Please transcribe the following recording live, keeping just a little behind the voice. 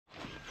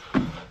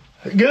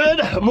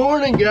Good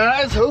morning,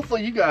 guys.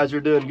 Hopefully you guys are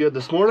doing good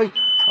this morning.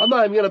 I'm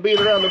not even gonna beat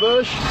around the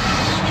bush.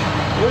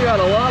 We got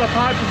a lot of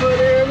pipe to put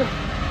in,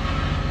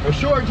 a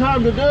short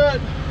time to do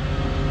it.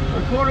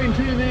 According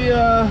to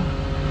the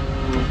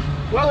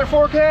weather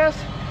forecast,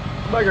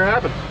 make her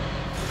happen.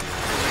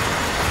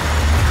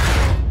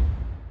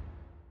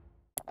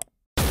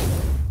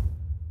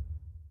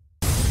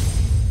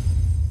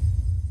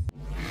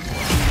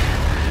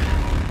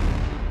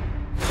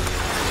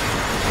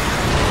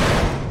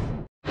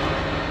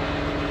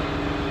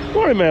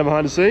 Morning, man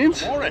behind the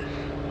scenes. Morning.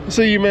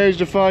 So you managed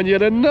to find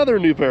yet another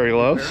new pair of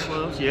gloves. Pair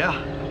of gloves,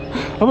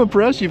 yeah. I'm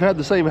impressed you've had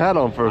the same hat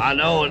on for I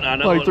know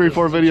like 3 or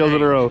 4 videos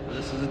in a row.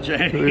 This is a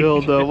change. The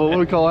old, what do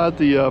we call that?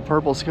 The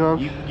purple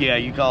skunk?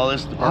 You call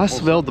this the purple I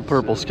smelled the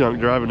purple skunk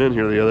driving in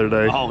here the other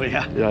day. Oh,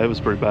 yeah. Yeah, it was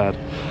pretty bad.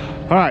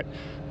 All right.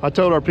 I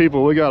told our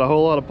people we got a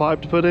whole lot of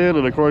pipe to put in,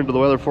 and according to the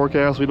weather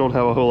forecast, we don't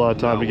have a whole lot of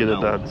time to get it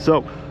done.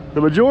 So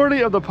the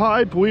majority of the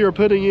pipe we are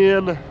putting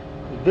in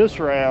this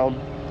round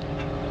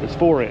is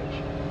 4-inch.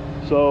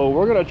 So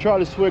we're gonna try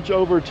to switch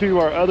over to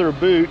our other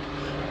boot.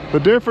 The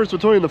difference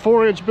between the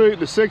 4-inch boot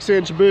and the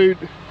 6-inch boot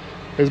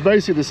is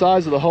basically the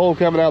size of the hole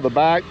coming out the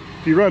back.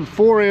 If you run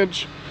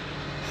 4-inch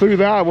through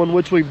that one,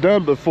 which we've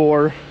done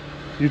before,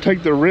 you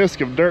take the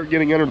risk of dirt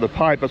getting under the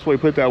pipe. That's why we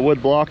put that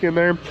wood block in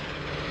there.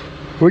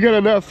 We got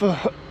enough,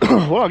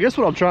 well, I guess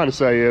what I'm trying to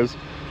say is,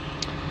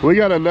 we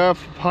got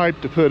enough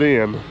pipe to put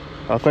in.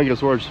 I think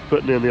it's worth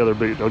putting in the other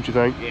boot, don't you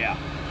think? Yeah.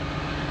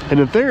 And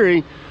in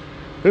theory,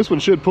 this one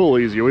should pull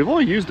easier. We've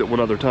only used it one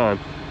other time.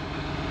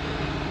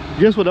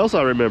 Guess what else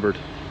I remembered?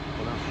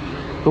 What else you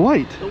remember? The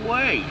weight. The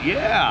weight,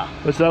 yeah.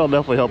 Which that'll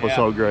definitely help us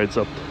upgrade grade.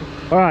 So,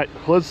 all right,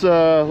 let's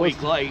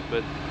Week late,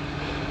 but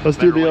let's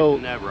do the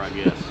old. Never, I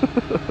guess.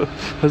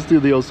 Let's do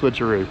the old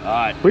switcheroo. All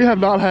right. We have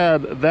not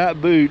had that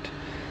boot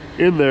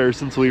in there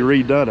since we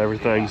redone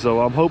everything,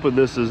 so I'm hoping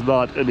this is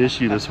not an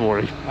issue this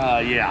morning.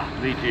 Yeah,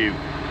 me too.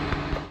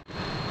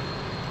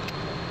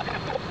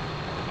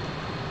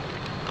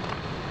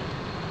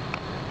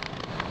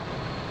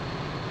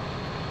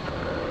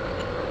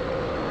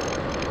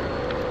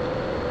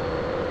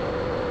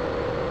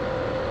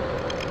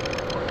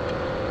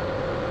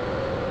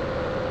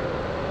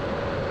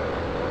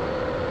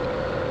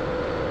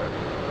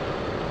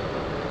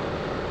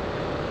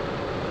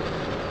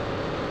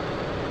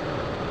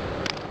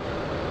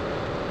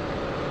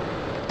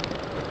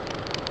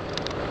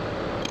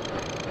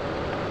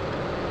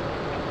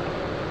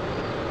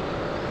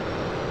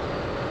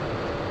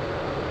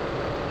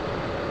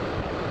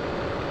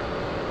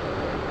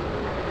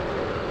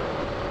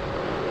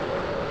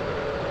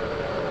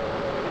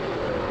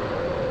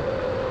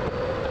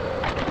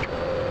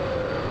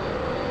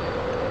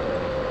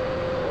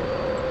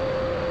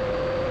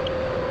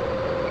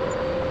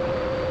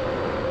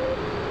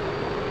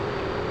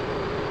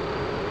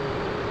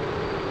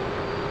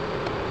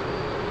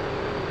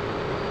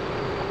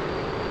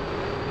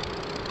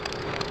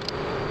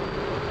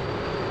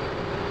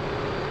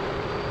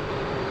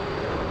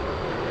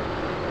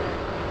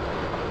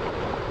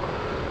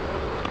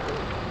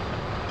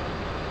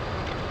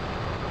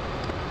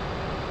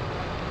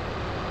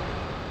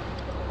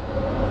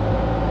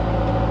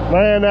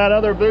 Man, that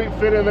other boot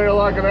fit in there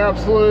like an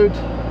absolute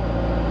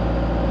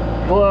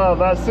glove.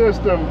 That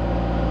system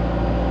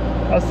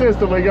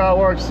we got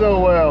works so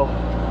well.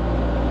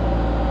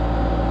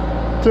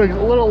 Took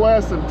a little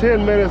less than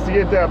 10 minutes to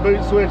get that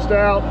boot switched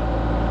out.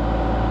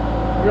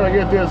 We're gonna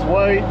get this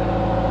weight.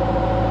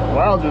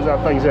 Wowzers,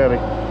 that thing's heavy.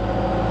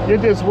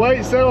 Get this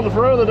weight set on the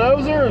front of the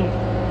dozer and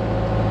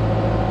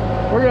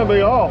we're gonna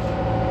be off.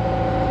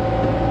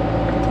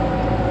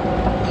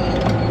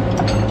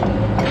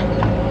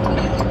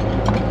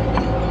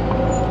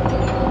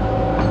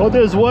 What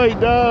this weight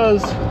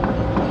does,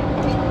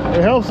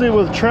 it helps me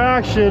with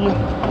traction,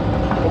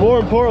 but more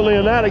importantly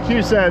than that, it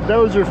keeps that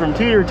dozer from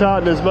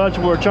teeter-totting as much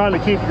when we're trying to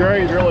keep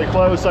grades really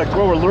close. Like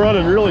where we're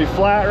running really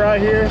flat right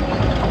here,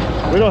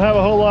 we don't have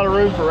a whole lot of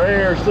room for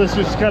air, so this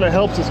just kind of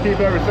helps us keep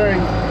everything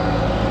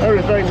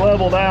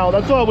leveled out.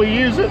 That's why we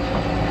use it.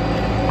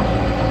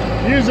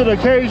 Use it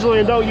occasionally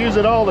and don't use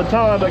it all the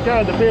time. It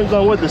kind of depends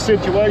on what the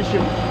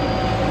situation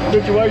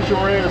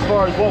we're in as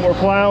far as what we're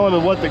plowing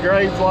and what the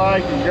grade's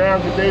like and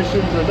ground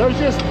conditions, and there's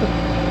just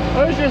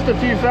a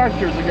few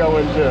factors that go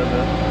into it.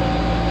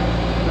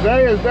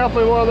 Today is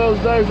definitely one of those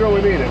days where we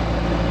need it.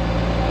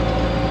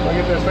 I'll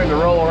get this thing to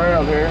roll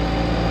around here.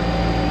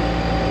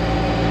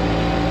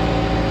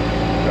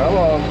 Come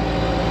on.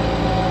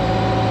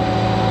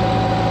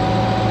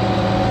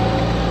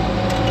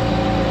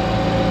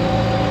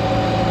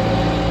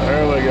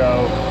 There we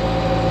go.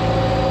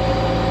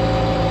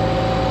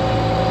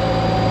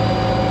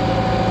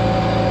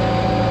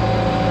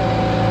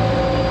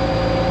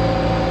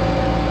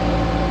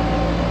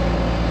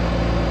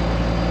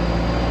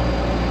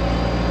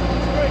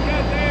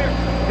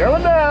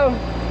 Going down.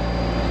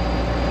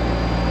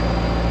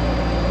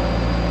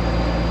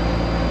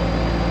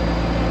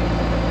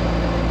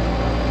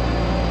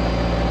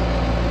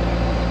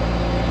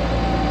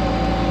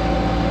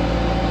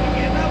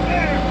 Getting up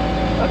there.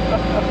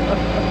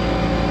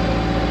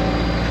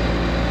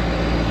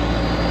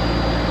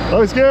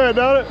 Looks good,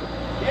 doesn't it?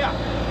 Yeah.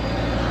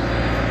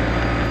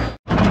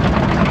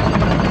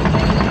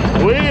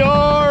 We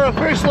are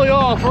officially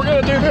off. We're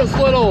gonna do this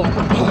little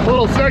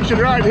section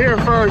right here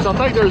first. I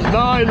think there's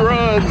 9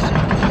 runs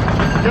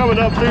coming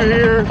up through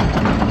here.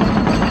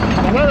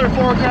 The weather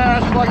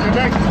forecast for like the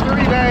next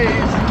 3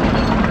 days,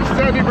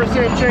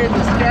 70% chance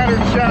of scattered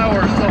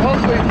showers. So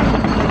hopefully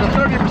with a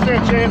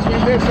 30% chance we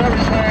miss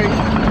everything,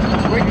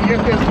 we can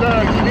get this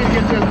done. We need to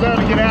get this done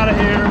to get out of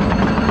here.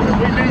 If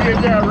we do get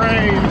that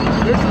rain,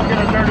 this is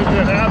gonna turn into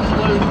an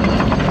absolute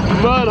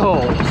mud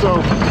hole.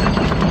 So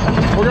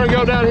we're gonna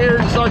go down here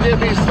and start getting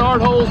these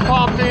start holes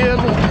popped in,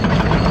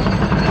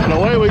 and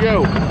away we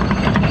go.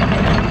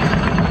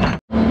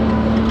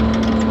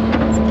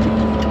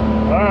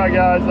 All right,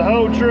 guys, the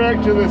whole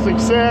trick to the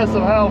success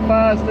of how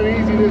fast and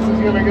easy this is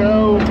gonna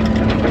go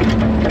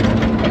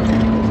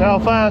is how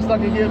fast I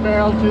can get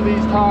down to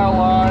these tile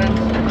lines,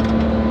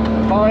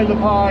 find the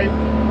pipe,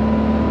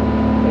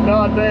 and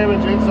not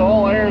damage it. So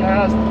all Aaron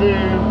has to do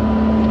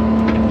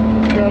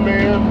is come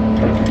in.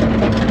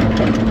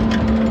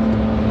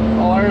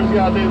 All Aaron's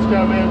got to do is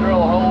come in,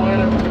 drill a hole in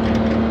it.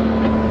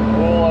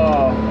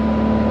 We'll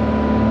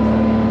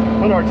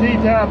put our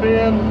T-tap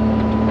in,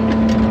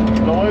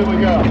 and away we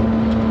go.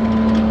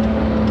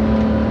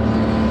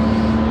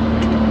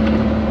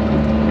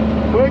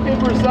 Quick and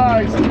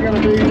precise is going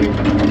to be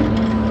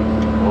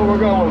what we're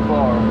going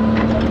for.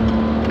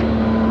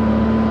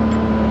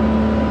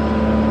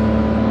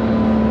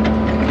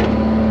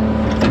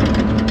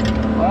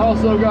 I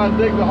also got to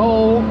dig the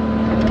hole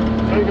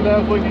big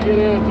enough we can get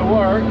in it to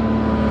work.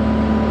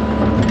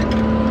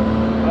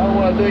 I don't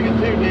want to dig it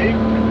too deep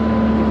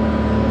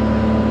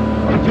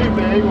or too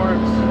big where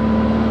it's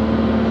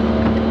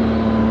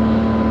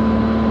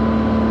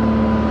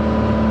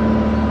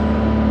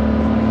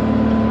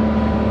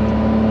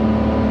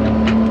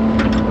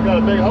we got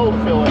a big hole to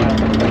fill in.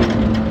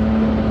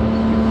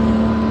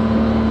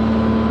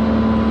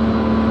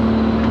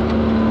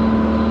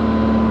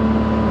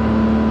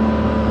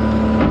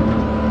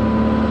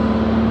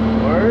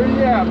 Where are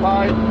you at,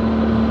 pipe?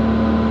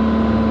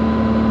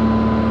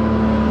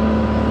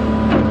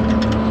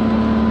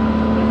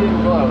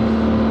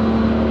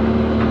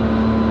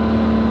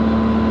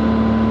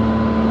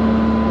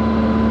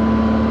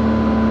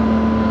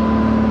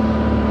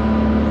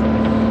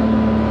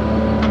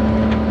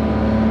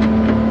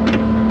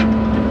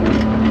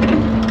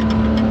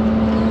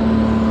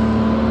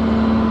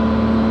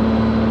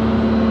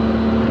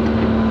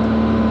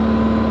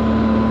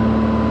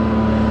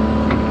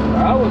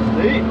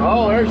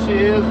 Oh, there she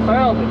is,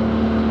 found it.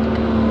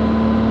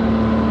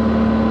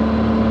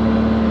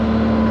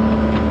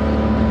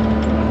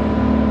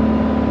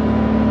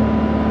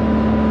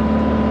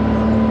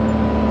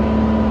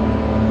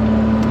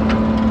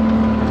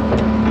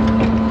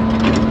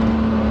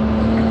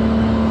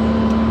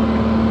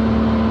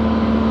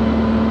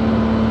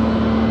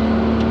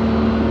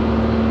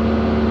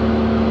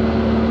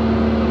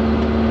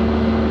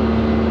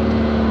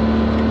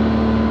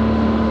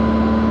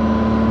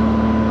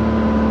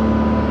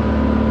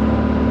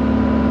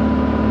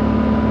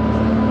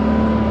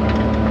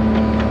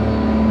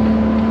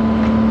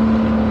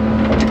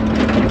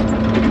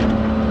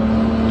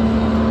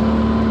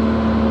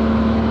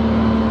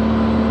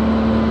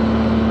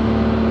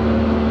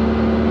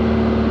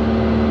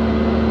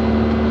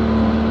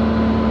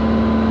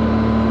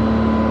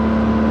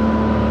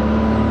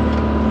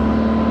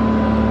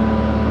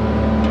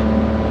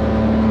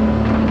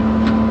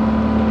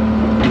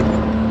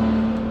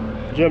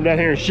 Jump down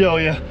here and show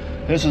you.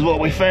 This is what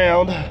we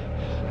found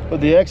with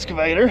the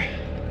excavator.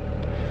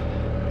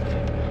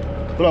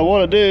 What I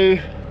want to do,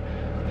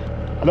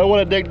 I don't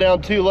want to dig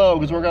down too low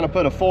because we're going to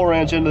put a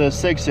 4-inch into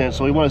this 6-inch,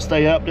 so we want to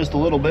stay up just a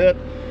little bit.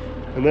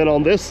 And then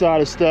on this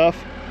side of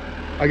stuff,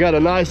 I got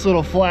a nice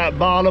little flat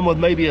bottom with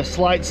maybe a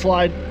slight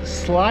slope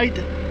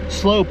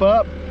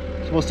up.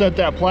 So we'll set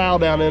that plow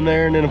down in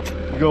there and then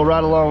go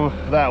right along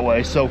that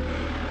way. So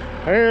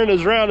Aaron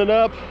is rounding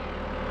up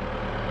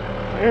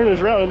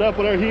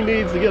whatever he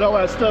needs to get all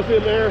that stuff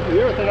in there.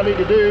 The other thing I need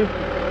to do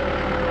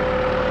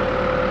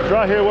is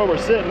right here where we're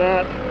sitting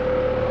at,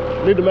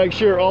 I need to make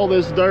sure all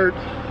this dirt's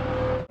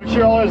pushed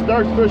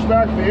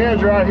back to the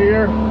edge right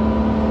here.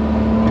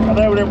 And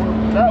then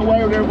that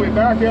way whenever we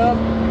back up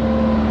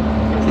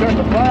and set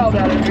the plow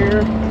down in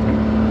here,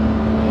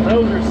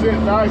 those are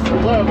sitting nice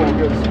and level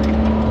because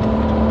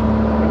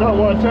I don't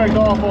want to take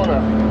off on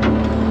a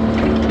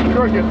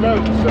crooked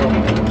note. So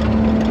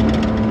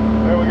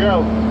there we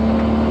go.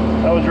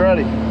 That was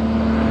ready.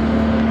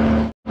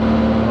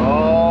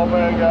 Oh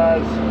man,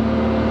 guys,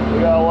 we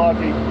got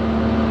lucky.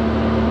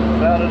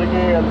 Found it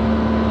again.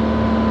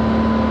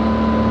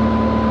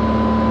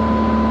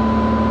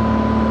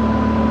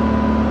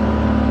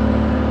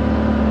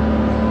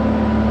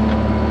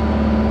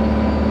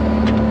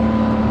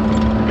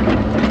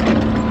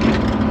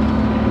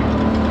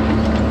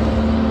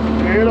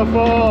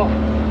 Beautiful.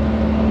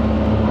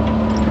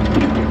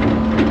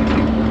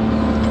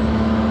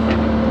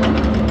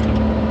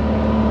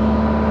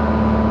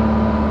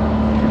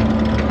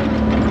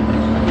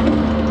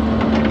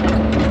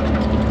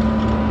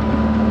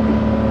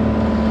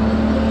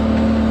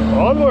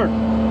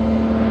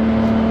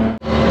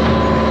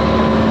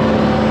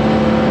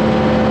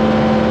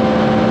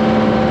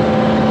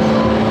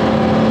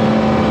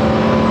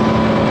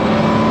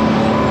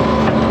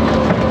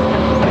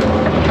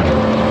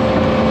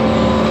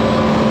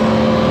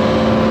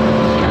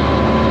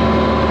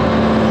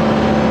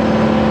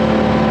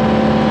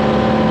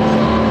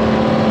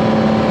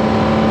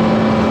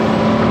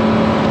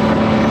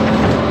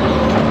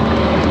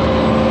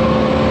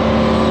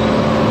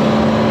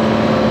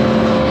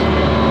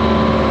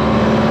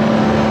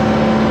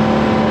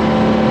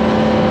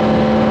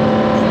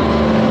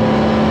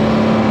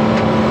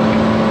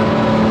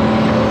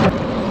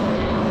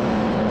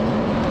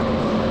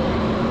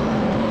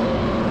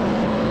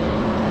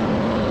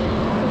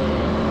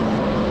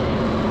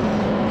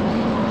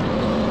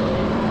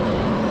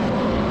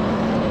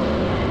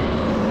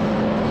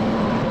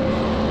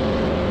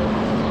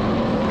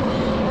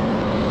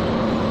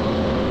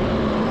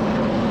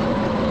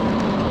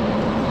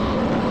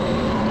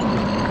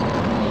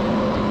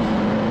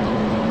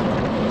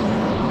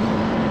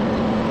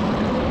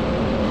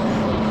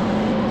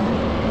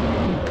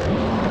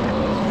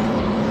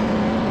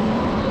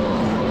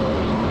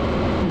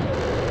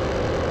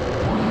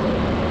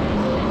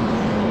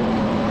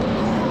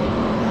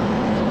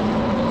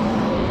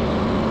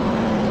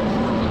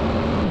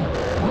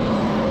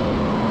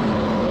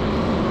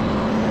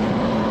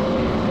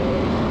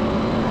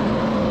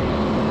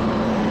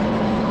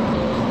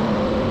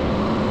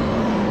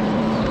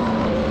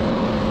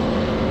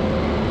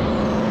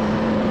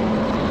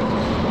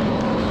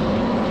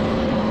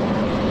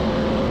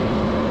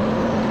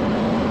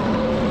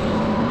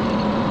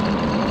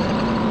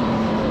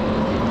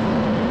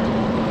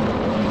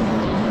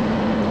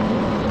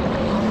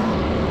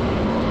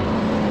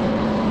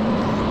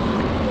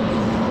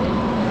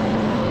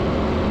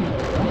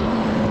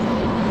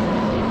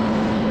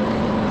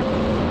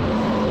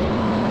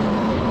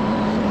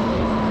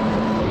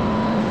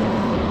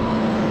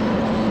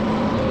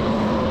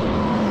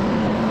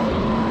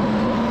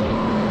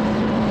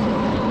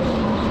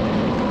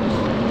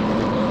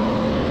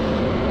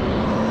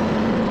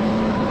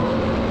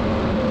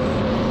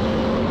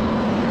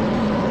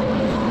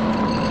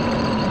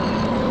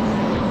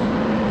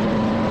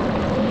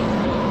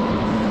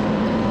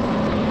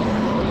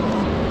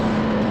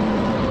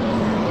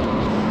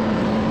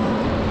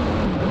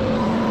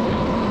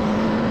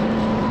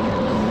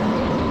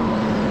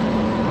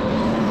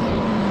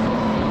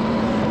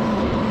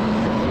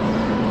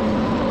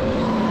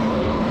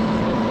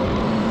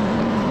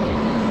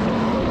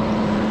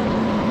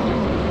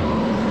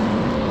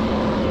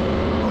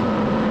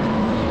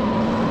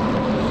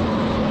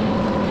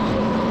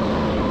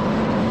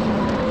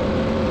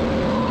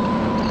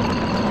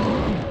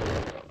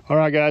 All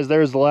right, guys,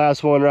 there's the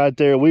last one right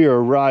there. We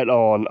are right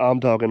on,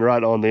 I'm talking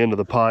right on the end of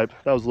the pipe.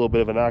 That was a little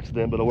bit of an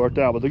accident, but it worked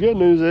out. But the good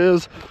news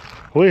is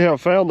we have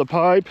found the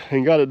pipe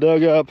and got it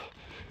dug up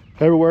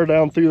everywhere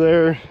down through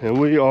there, and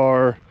we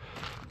are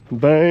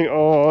bang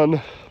on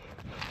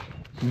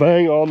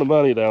the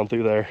money down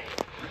through there.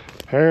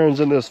 Aaron's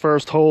in this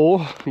first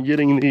hole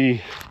getting the,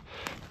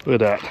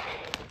 look at that.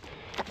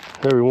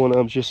 Every one of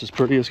them's just as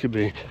pretty as could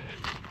be.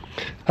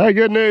 Hey,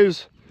 good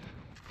news.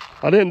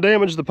 I didn't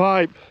damage the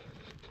pipe.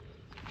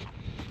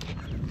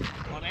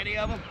 On any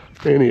of them?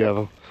 Any of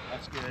them.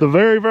 That's good. The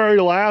very, very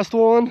last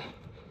one,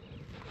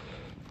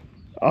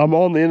 I'm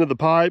on the end of the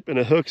pipe and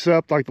it hooks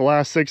up like the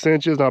last 6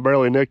 inches and I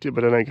barely nicked it,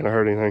 but it ain't gonna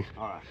hurt anything.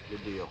 All right,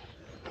 good deal.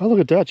 Oh, look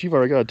at that. You've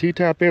already got a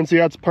T-tap in. See,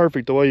 that's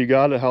perfect the way you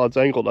got it, how it's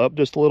angled up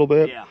just a little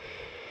bit. Yeah.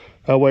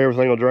 That way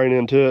everything will drain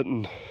into it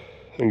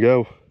and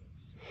go.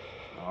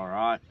 All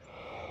right.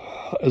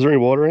 Is there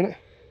any water in it?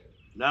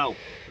 No,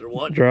 there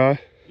wasn't. Dry?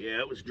 Yeah,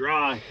 it was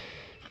dry.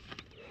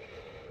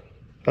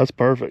 That's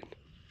perfect.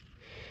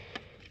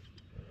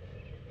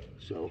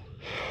 So.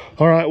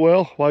 All right,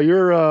 well, while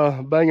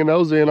you're banging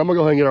those in, I'm gonna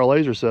go ahead and get our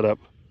laser set up.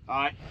 All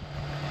right.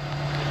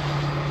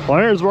 While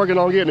Aaron's working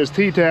on getting his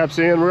T-taps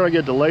in, we're gonna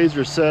get the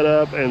laser set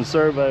up and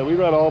survey. We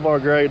run all of our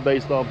grade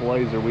based off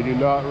laser. We do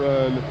not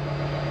run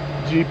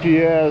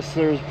GPS.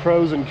 There's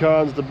pros and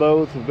cons to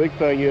both. The big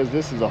thing is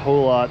this is a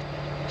whole lot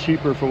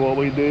cheaper for what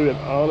we do, and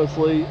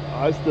honestly,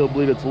 I still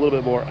believe it's a little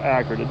bit more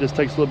accurate. It just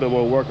takes a little bit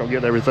more work on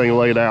getting everything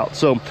laid out.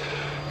 So,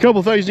 a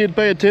couple things you need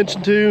to pay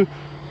attention to.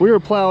 We are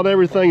plowing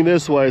everything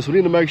this way, so we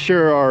need to make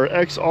sure our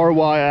X, R,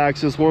 Y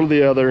axis, one or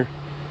the other,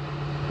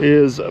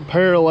 is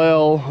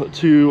parallel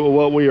to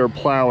what we are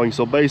plowing.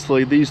 So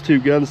basically, these two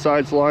gun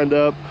sights lined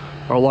up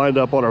are lined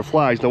up on our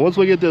flags. Now, once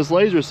we get this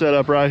laser set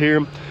up right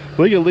here,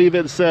 we can leave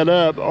it set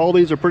up. All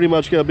these are pretty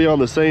much going to be on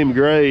the same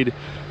grade,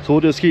 so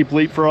we'll just keep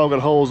leapfrogging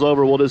holes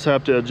over. We'll just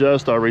have to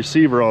adjust our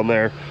receiver on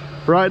there.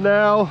 Right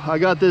now, I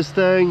got this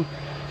thing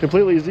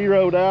completely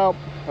zeroed out.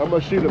 I'm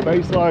going to shoot a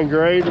baseline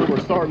grade when we're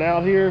starting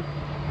out here,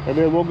 and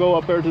then we'll go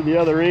up there to the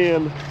other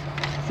end,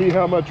 see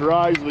how much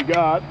rise we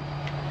got,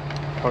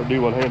 or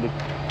do one-handed,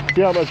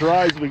 see how much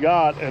rise we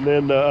got, and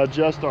then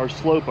adjust our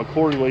slope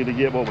accordingly to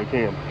get what we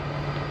can.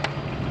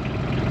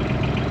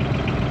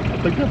 I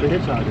picked up a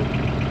hitchhiker.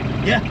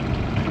 Yeah.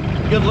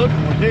 Good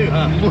looking one too,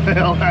 huh?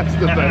 Well, that's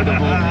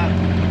debatable.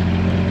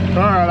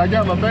 All right, I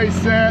got my base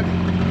set.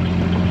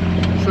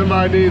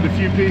 Somebody needed a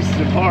few pieces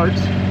and parts.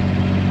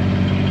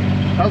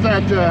 How's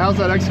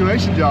that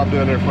excavation job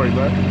doing there for you,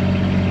 bud?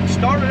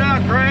 Started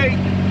out great.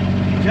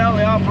 Tell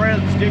the operator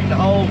to stick the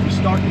holes. We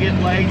start to get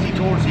lazy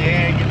towards the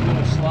end, get a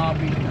little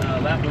sloppy.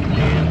 That one's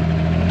in.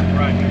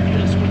 Right here,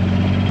 this one.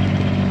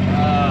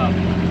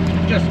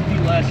 Just a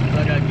few lessons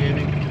I gotta give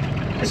him.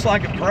 It's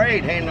like a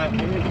parade hanging out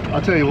here.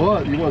 I'll tell you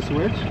what, you want to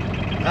switch?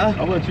 Huh?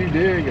 I'll let you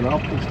dig and I'll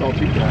install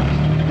T-taps.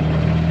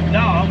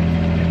 No,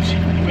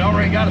 we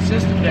already got a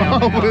system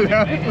down. Oh,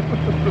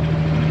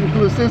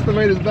 the system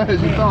ain't as bad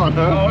as you thought,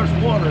 huh? Oh,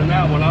 there's water in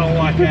that one. I don't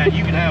like that.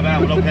 You can have that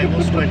one. Okay,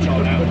 we'll switch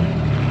on that one.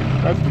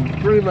 That's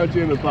pretty much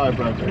in the pipe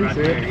right there. Right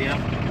You see there, it? yep.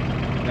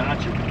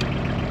 Gotcha.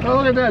 Oh,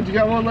 look at that. You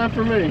got one left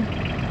for me.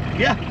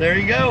 Yeah, there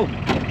you go. All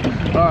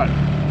right.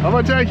 I'm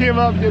going to take him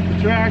up, get the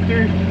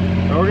tractor,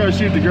 and we're going to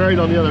shoot the grade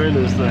on the other end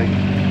of this thing.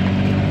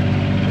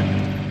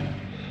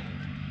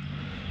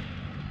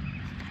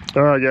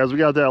 All right, guys, we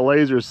got that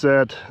laser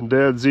set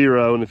dead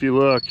zero, and if you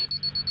look,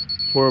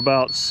 we're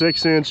about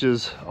 6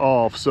 inches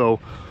off. So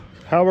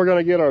how we're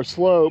gonna get our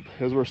slope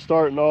is we're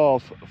starting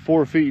off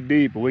 4 feet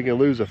deep, and we can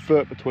lose a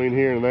foot between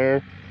here and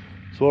there.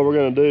 So what we're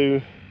gonna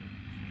do,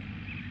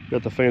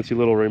 got the fancy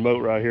little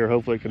remote right here.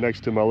 Hopefully it connects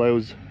to my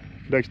laser.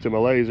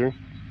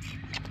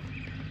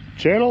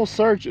 Channel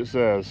search, it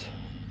says.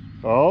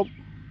 Oh,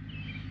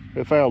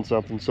 it found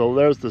something. So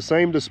there's the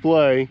same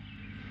display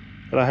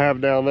that I have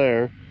down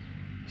there.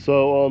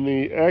 So on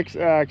the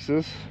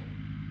x-axis,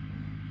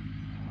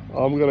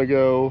 I'm gonna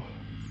go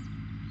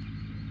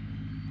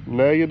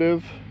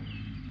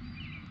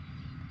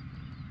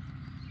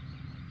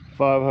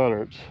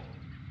 -500,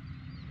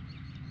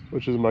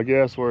 which is my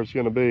guess where it's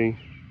gonna be.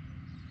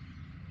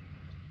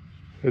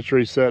 It's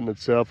resetting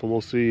itself, and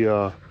we'll see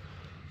where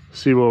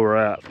we're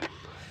at.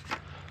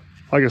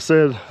 Like I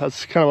said,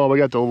 that's kind of why we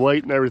got the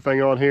weight and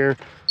everything on here.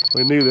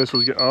 We knew this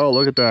was oh,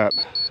 look at that.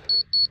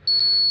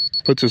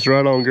 Puts us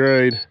right on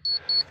grade.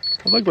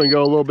 I think we can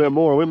go a little bit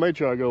more. We may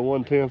try to go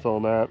 1/10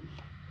 on that.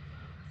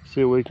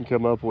 See what we can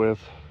come up with.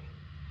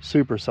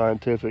 Super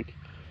scientific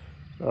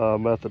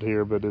method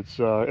here, but it's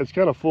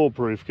kind of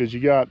foolproof because you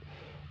got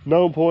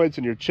known points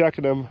and you're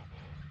checking them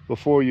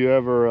before you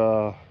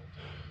ever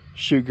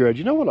shoot grade.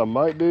 You know what I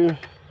might do?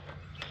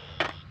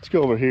 Let's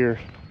go over here.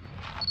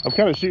 I'm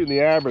kind of shooting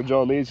the average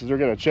on these because they're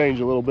going to change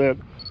a little bit.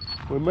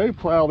 We may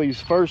plow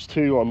these first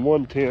two on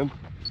 1/10,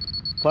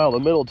 plow the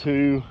middle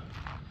two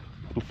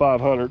on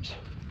 500s,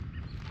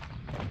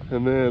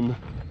 and then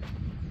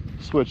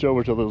switch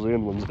over to those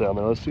end ones down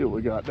there. Let's see what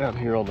we got down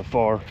here on the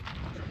far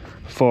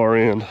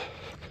end.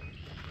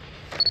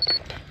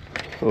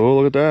 Oh,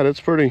 look at that. It's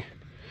pretty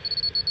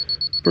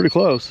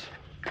close.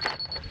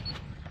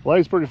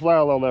 Lay's pretty flat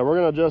on there. We're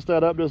gonna adjust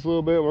that up just a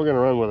little bit and we're gonna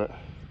run with it.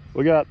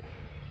 We got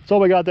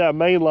that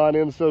main line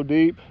in so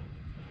deep,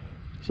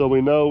 so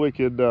we know we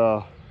could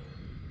got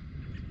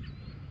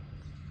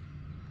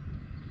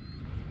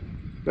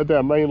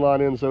that main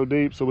line in so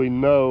deep so we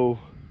know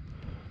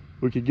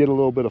we could get a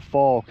little bit of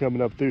fall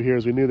coming up through here,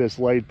 as we knew this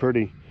laid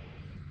pretty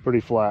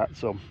flat.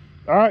 So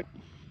all right,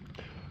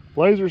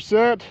 laser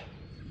set.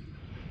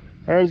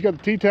 Aaron's got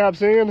the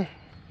T-taps in.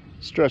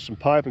 Stretch some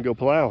pipe and go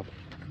plowing.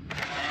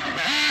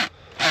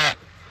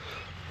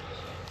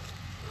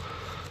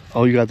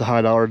 Oh, you got the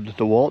high dollar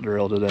DeWalt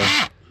drill today.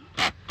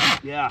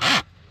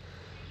 Yeah.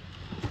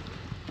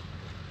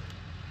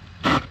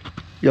 You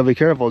gotta be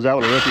careful, is that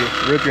one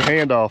rip your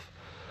hand off.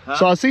 Huh?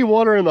 So I see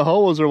water in the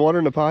hole. Is there water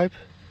in the pipe?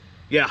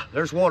 Yeah,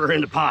 there's water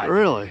in the pipe.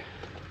 Really?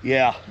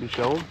 Yeah. You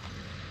show them?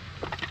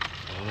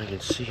 I can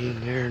see in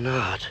there or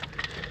not.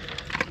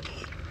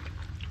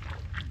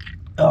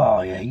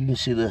 Oh yeah, you can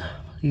see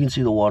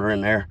the water in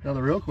there. Now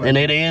the real question.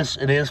 And it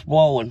is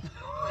blowing.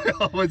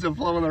 Was it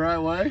flowing the right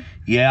way?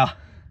 Yeah.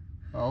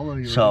 Oh,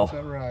 you're So,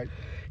 right.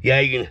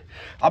 Yeah, you can.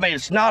 I mean,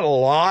 it's not a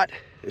lot.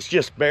 It's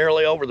just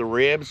barely over the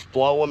ribs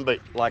flowing, but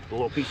like the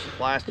little piece of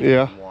plastic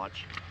you can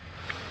watch.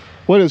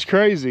 What is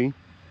crazy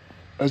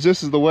is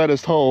this is the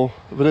wettest hole,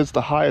 but it's the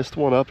highest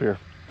one up here.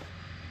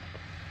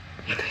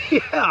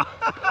 Yeah.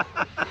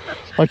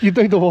 Like you'd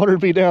think the water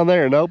would be down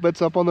there. Nope,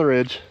 it's up on the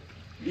ridge.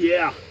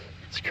 Yeah.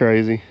 It's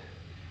crazy.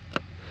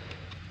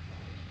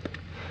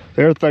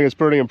 The other thing is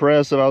pretty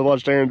impressive. I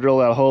watched Aaron drill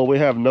that hole. We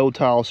have no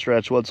tile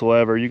stretch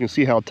whatsoever. You can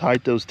see how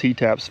tight those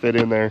T-taps fit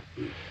in there.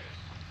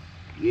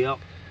 Yep.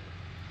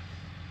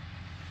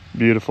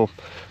 Beautiful.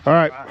 All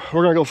right,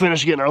 we're gonna go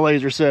finish getting our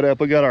laser set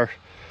up. We got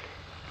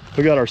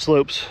our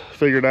slopes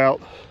figured out.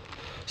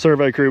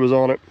 Survey crew was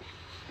on it.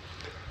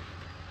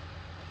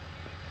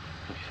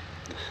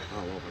 I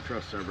don't know if I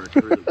trust survey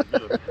crew.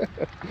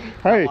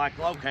 Hey, I like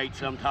locate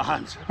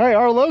sometimes. hey,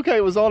 our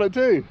locate was on it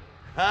too.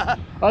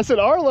 I said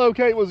our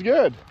locate was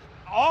good.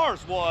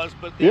 Ours was,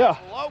 but the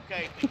actual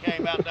locate that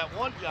came out that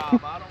one job,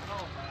 I don't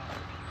know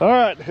about. All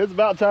right, it's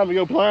about time to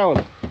go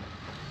plowing.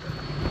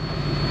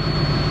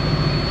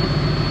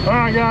 All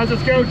right, guys,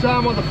 it's go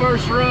time on the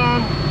first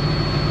run.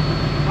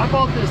 I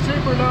bought this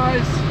super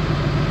nice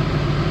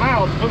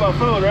mount to put my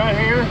phone right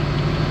here.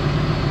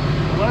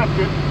 I left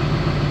it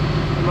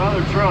in my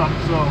other truck,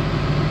 so I'm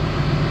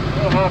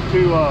gonna have to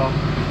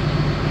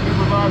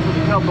improvise with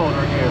the cup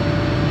holder again.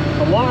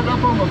 I wadded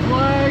up on my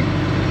flag.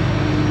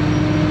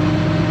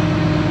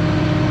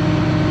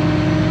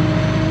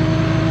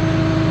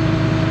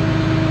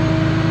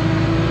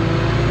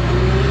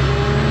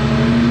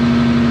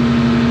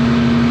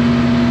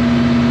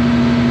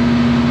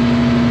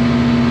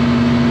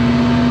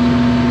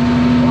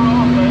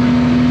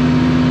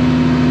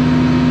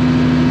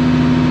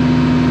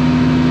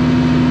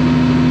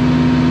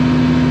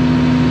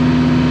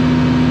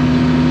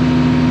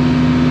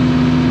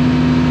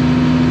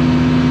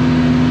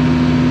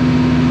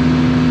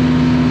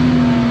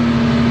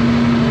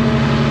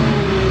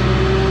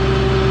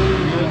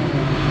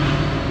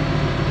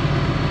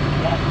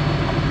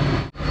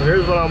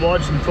 I'm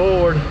watching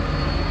forward.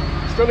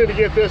 Still need to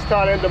get this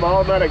tied into my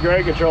automatic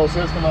grade control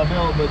system I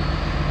built, but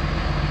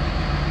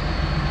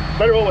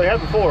better what we had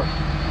before.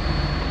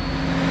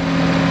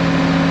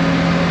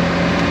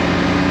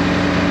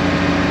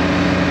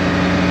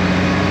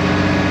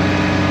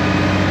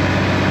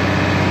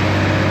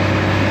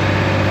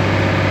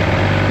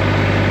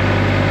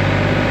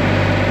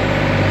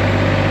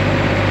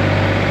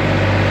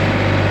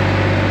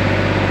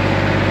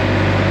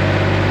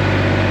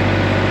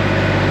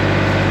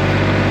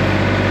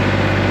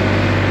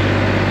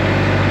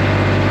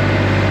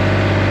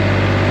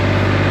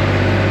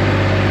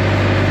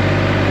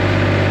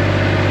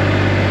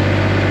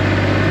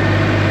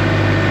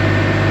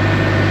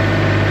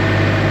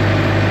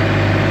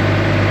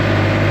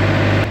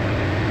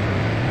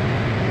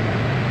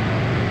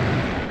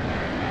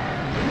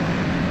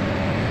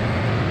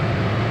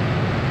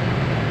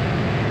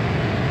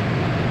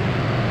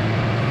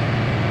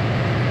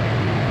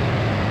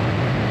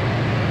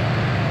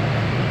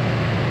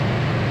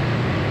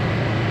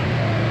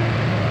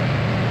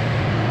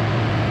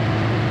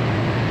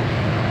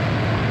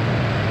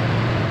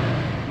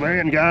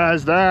 Man,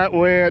 guys, that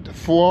went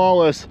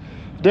flawless.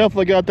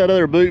 Definitely got that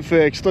other boot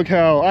fixed. Look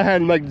how I had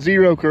to make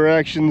 0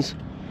 corrections.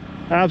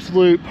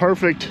 Absolute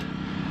perfect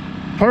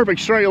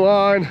straight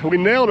line. We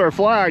nailed our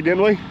flag,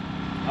 didn't we?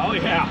 Oh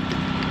yeah.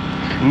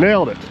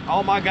 Nailed it.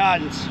 All my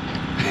guidance.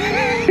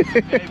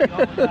 Gave you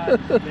all the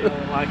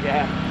guidance, like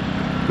that.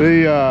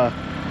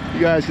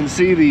 You guys can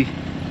see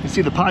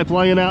the pipe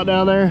laying out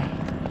down there.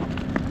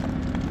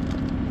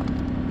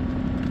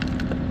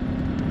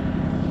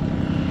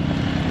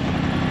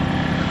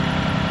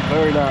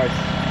 Very nice.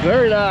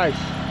 Very nice.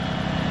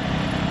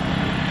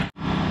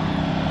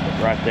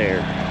 Right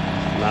there.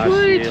 Nice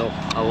Sweet. deal.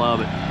 I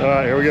love it. All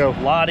right, here we go.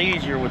 A lot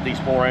easier with these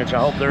 4-inch. I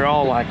hope they're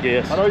all like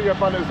this. I know you're gonna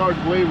find this hard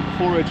to believe, but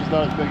the 4-inch is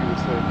not as big as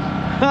this thing.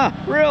 Huh,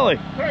 really?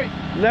 Hey.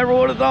 Never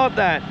would have thought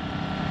that.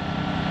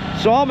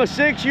 So I'm a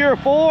 6, you're a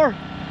 4?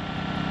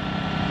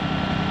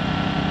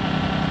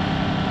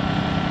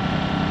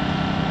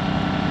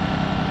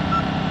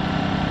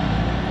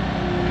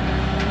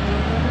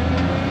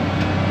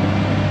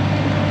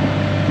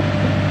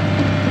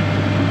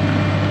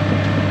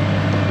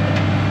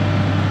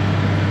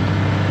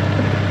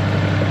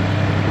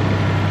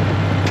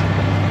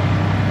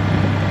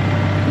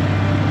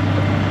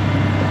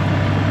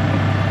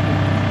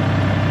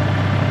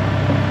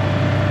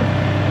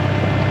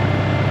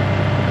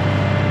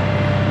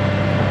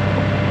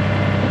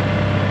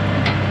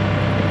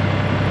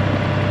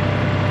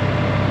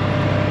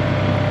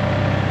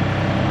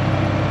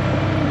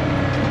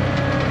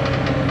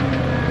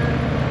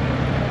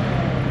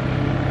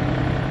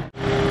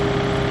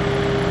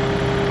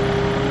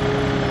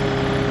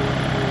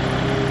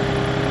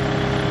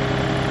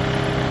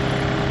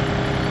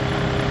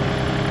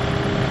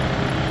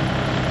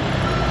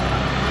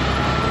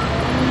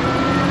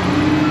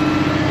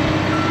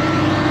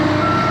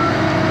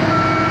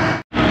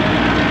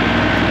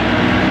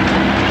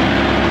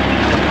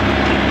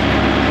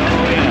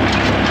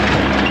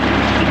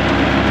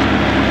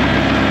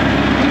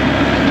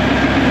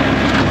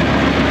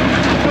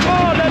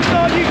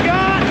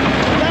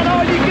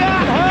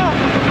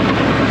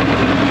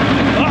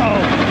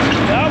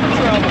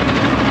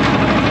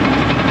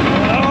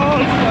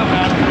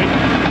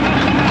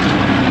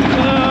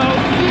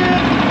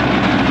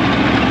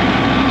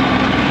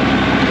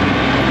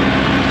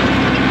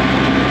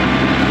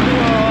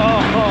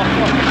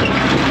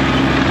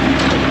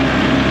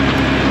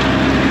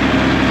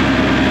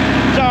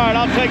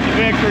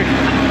 country.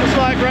 It's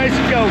like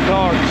racing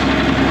go-karts.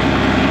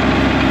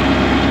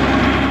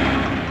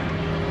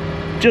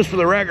 Just for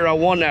the record, I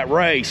won that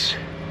race.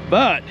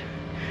 But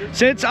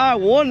since I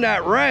won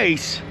that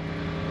race,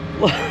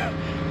 we had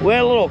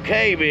a little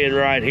cave-in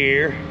right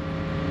here.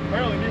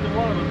 Apparently neither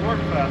one of us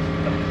worked fast.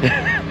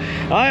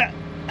 I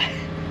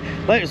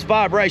think it was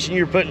vibration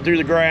you were putting through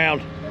the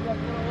ground.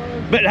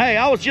 But hey,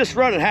 I was just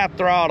running half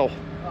throttle.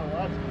 Oh,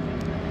 that's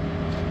good.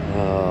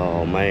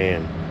 Oh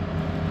man.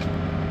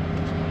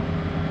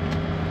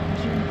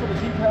 Sure you put a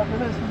T-top in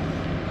this?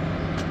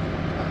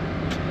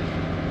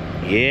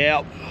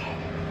 Yep.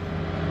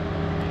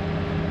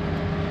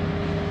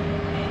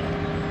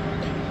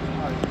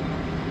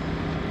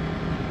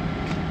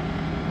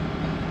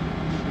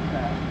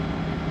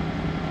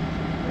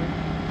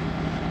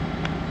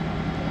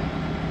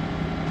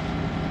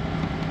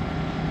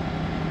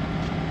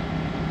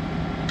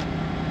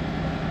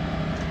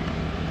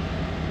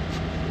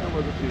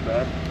 Wasn't too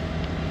bad.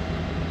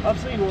 I've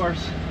seen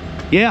worse.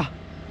 Yeah.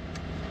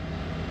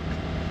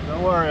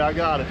 Don't worry, I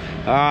got it.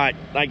 All right.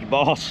 Thank you,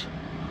 boss.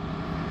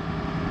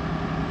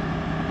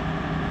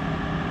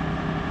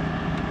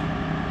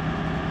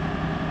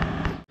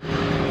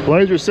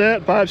 Laser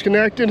set, pipes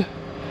connected.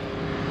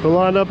 We're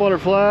lined up on our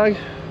flag.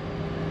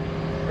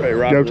 Ready,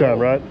 rock Go and time,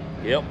 roll. right?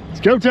 Yep. It's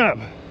go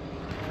time.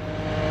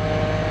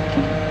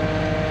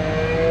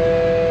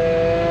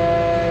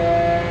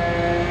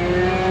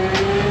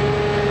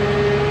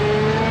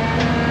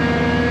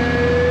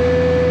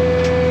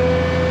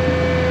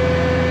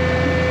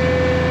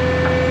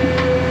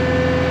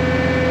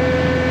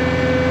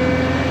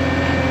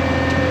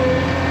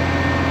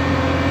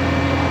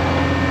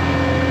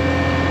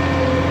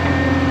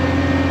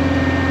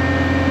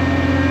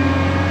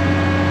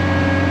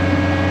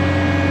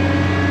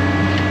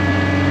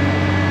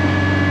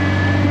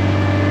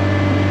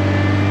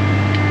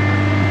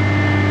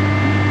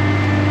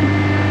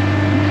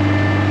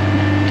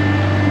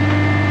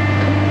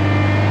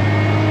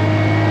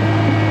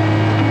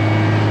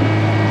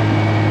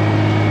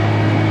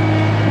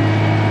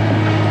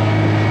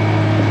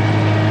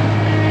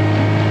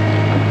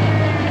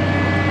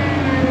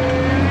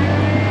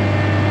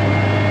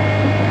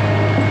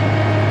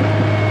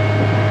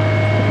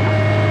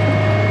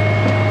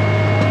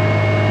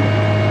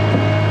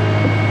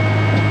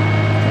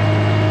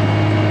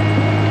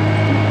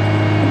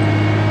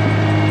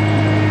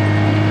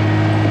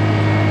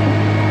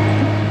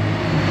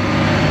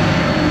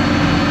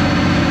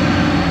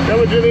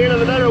 Coming to the end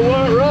of another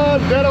run,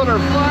 dead on her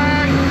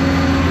flag,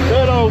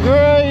 dead on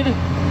grade.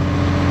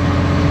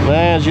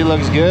 Man, she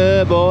looks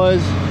good,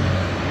 boys.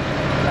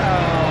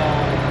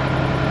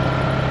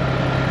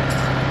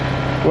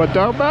 What,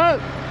 dog bite?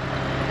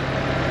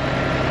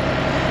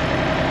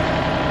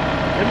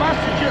 It must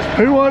have just.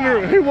 Who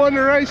won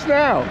the race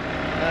now?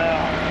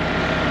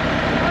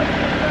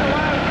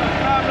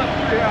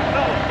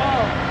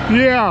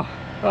 Yeah,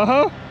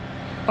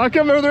 I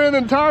come over there and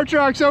then tire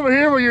tracks over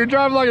here where you're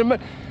driving like a,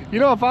 you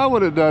know, if I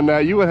would have done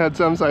that, you would have had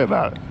something to say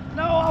about it.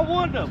 No, I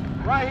won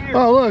them right here.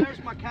 Oh, look.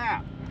 There's my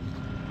cap.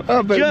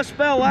 But, just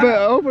fell out.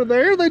 But over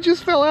there, they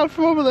just fell out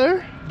from over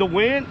there. The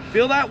wind,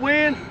 feel that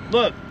wind?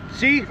 Look,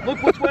 see,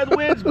 look which way the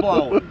wind's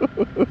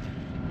blowing.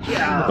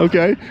 Yeah.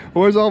 Okay,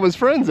 where's all of his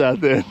friends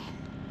at then?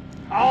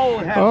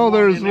 Oh,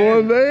 there's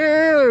one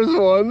there. There's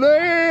one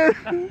there.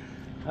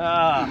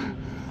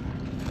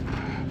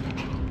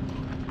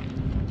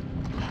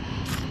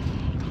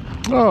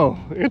 Oh,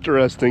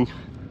 interesting.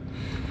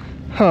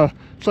 Huh.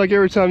 It's like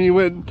every time you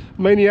went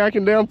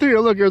maniacing down through,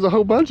 look, there's a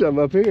whole bunch of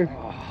them up here.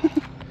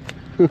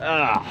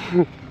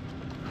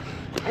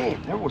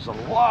 Man, there was a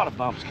lot of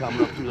bumps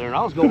coming up through there, and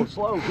I was going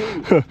slow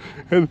too.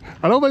 And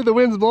I don't think the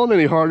wind's blowing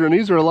any harder, and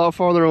these are a lot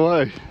farther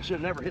away. Should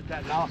have never hit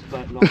that NOS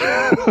button on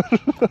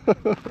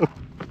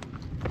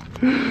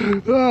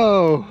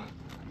Oh.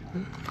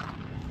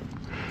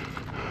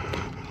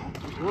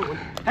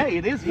 Hey,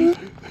 it is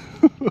easy.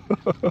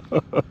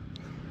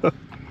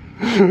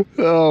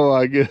 Oh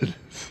my goodness.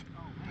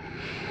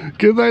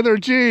 Good thing they're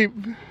cheap.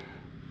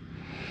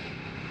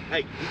 Hey,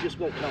 you just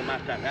won't tell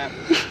Matt that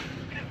happened.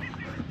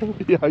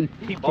 Yeah,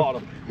 He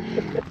bought them.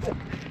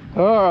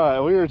 all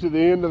right, we are to the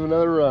end of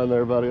another run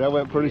there, buddy. That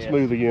went pretty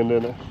smooth again,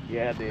 didn't it?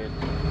 Yeah, it did.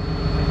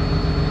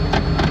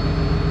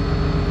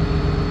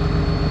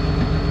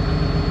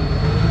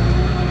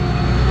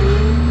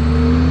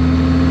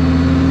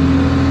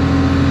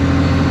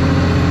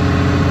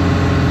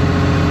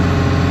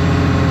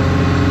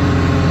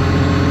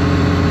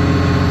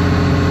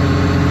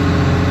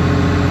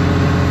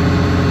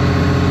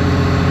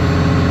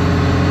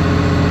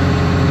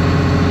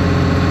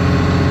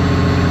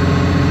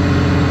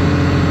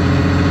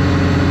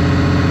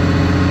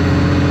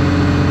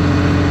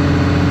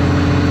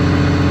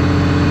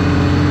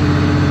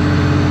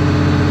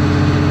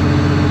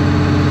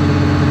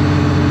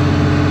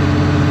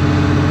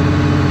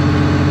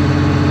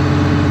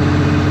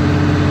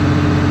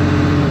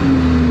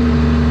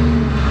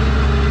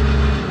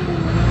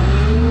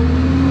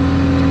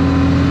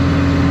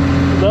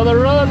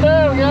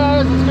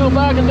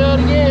 Back and do it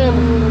again.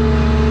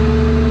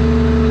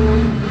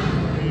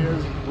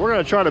 we're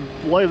gonna try to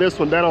lay this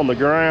one down on the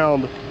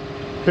ground,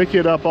 pick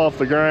it up off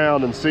the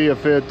ground, and see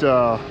if it,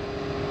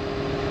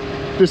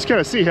 just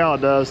kind of see how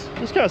it does.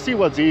 Just kind of see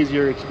what's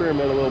easier,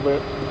 experiment a little bit.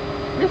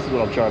 This is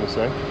what I'm trying to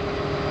say.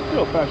 Good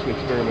old-fashioned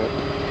experiment.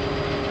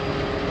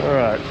 All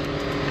right.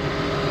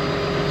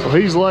 So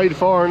he's laid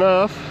far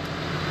enough.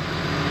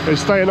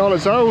 It's staying on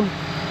its own.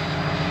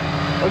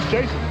 Let's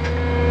chase it.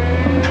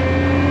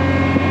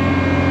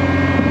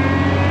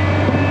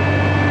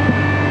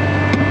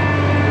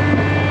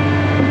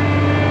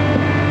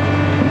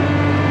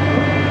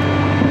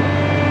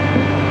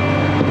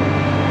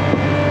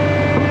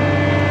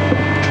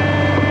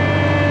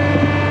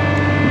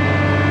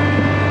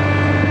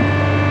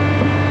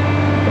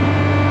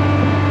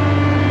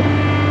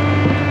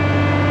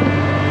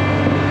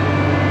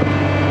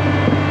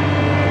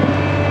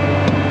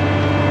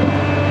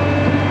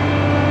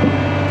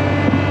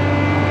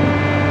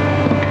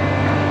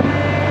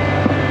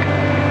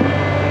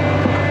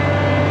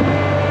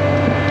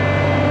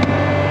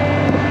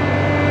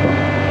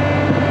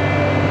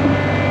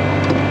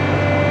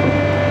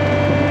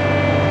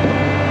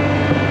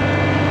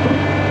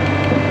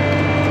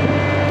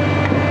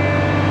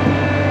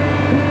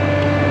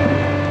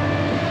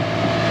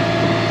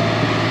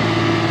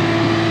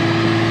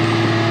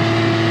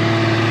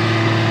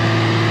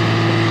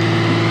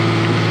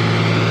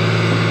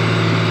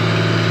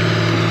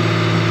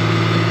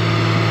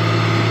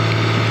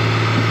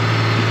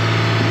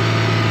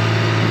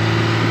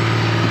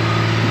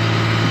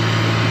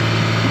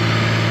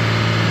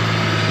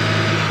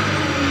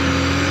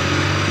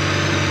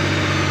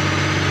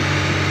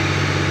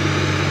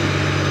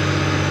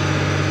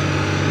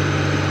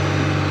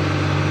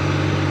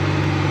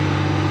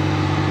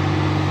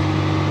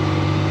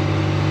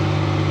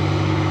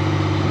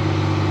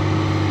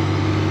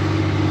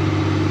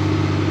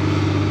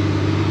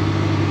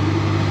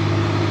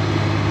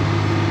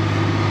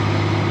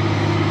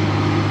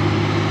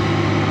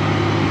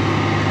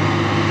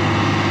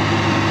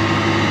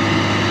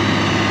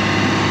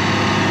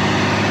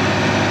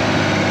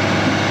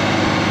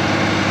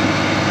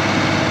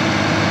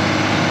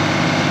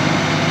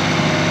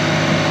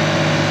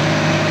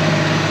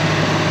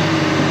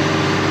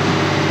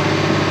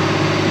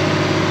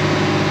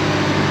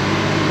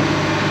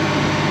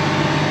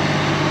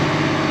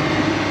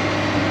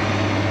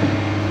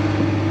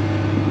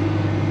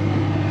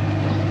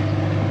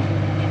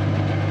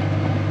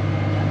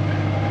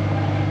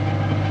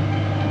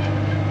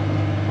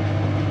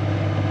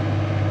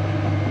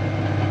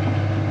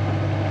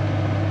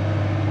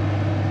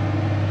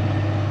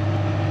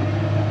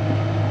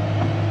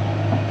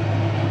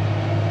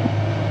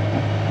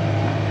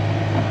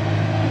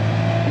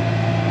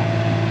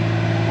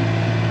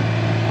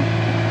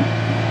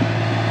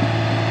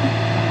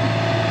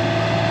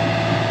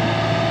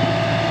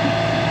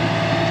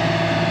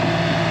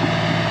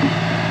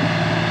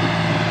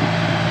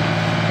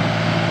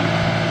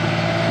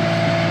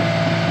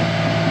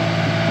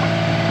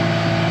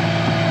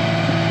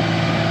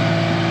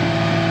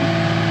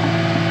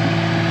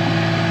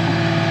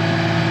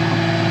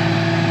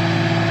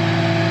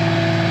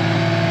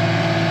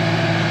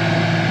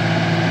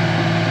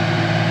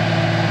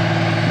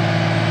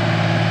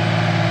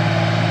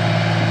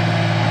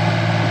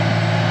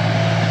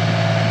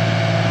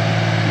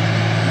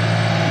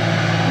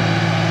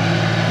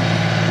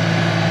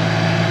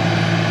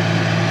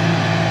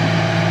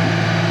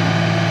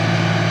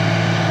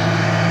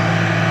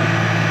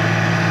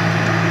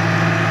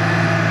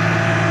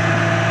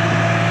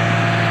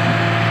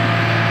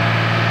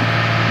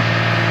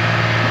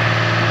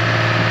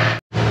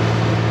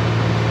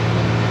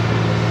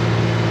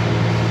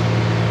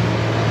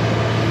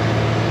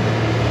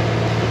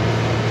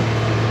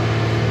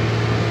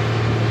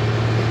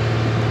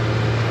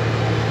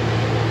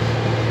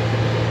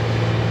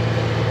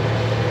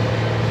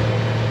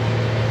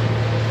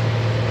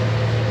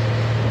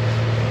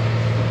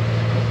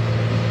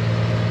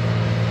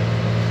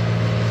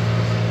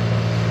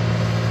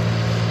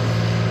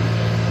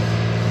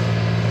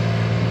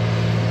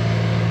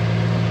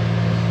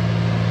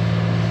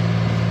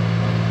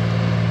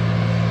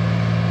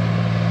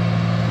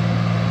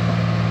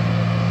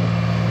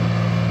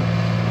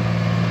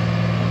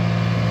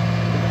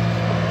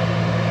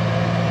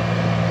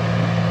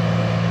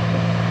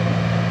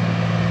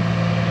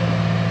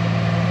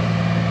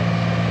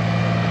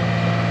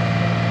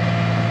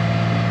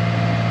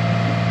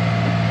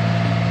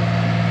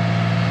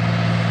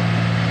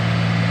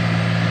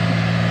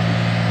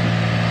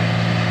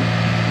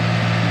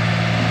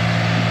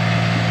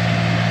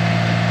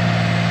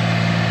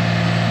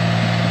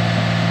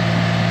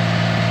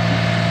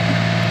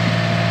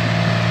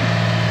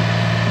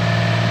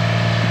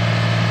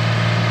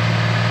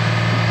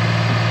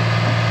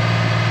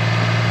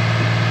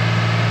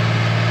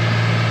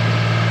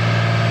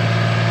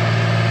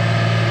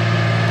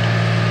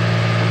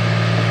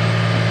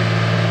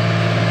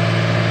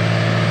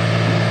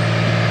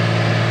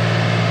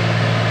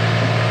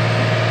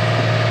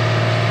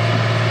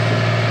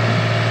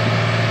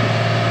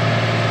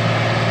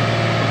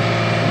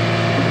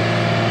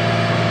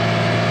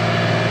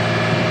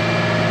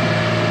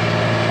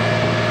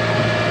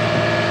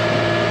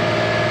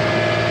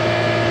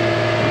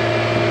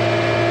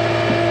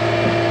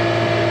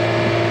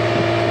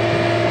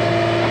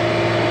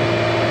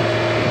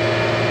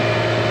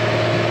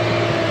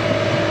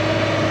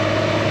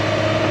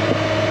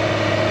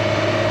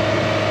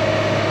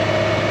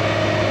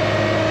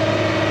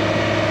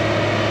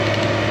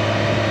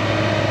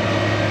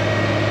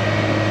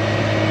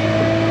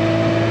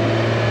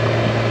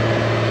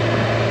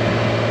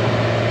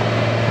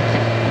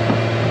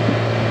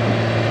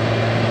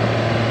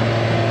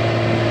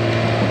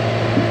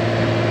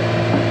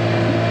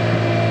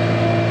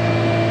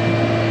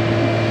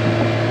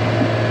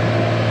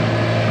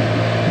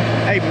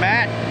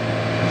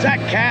 Is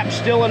that cap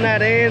still in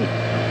that end?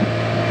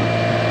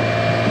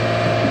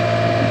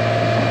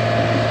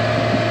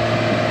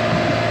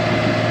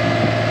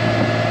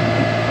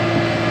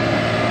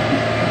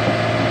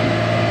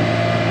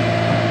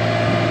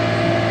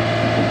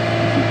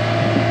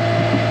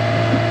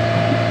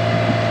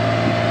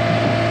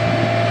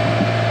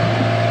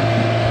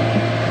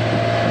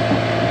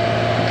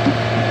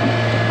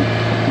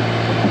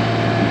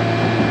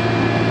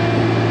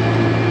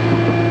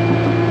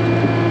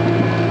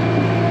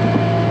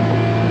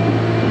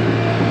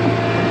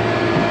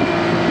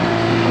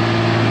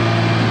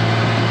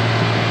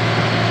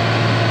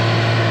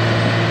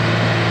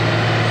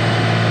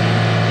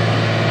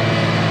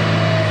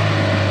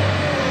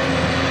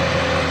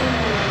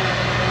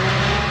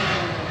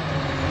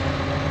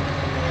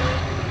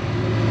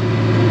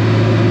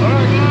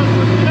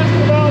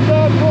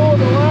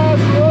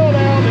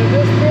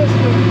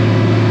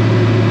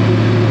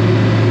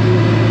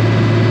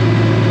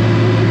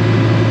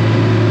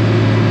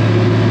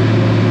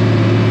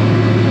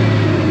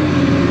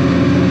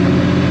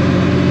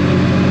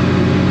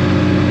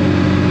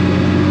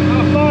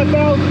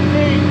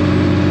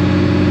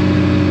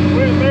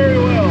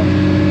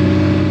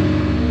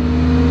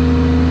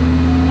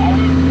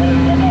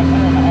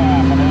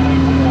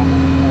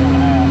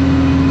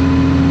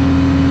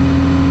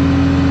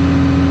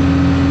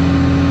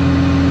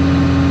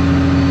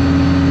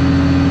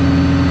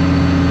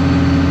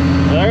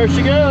 There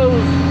she goes.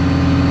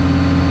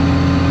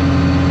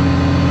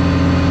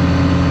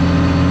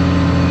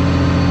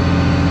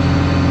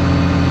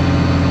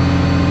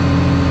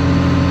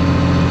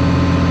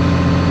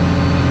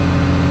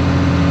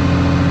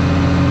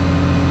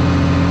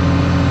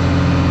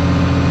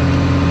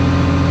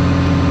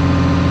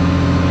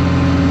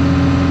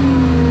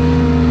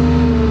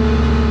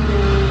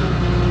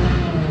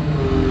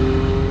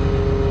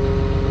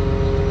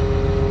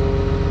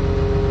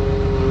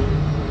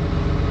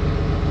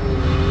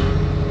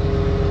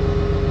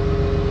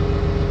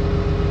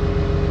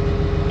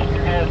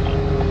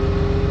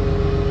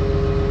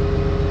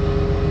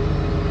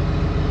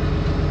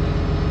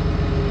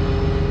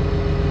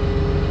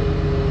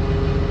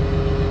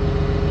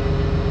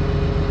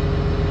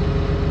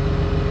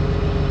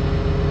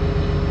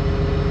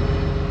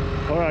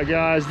 Alright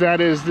guys,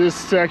 that is this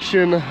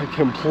section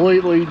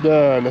completely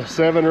done.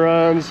 7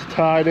 runs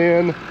tied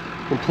in,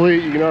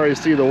 complete. You can already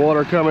see the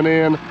water coming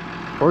in.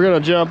 We're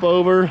gonna jump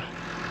over,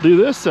 do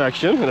this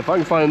section, and if I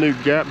can find a new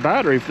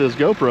battery for this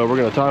GoPro, we're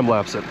gonna time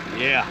lapse it.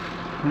 Yeah.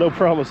 No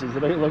promises,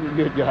 it ain't looking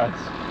good, guys.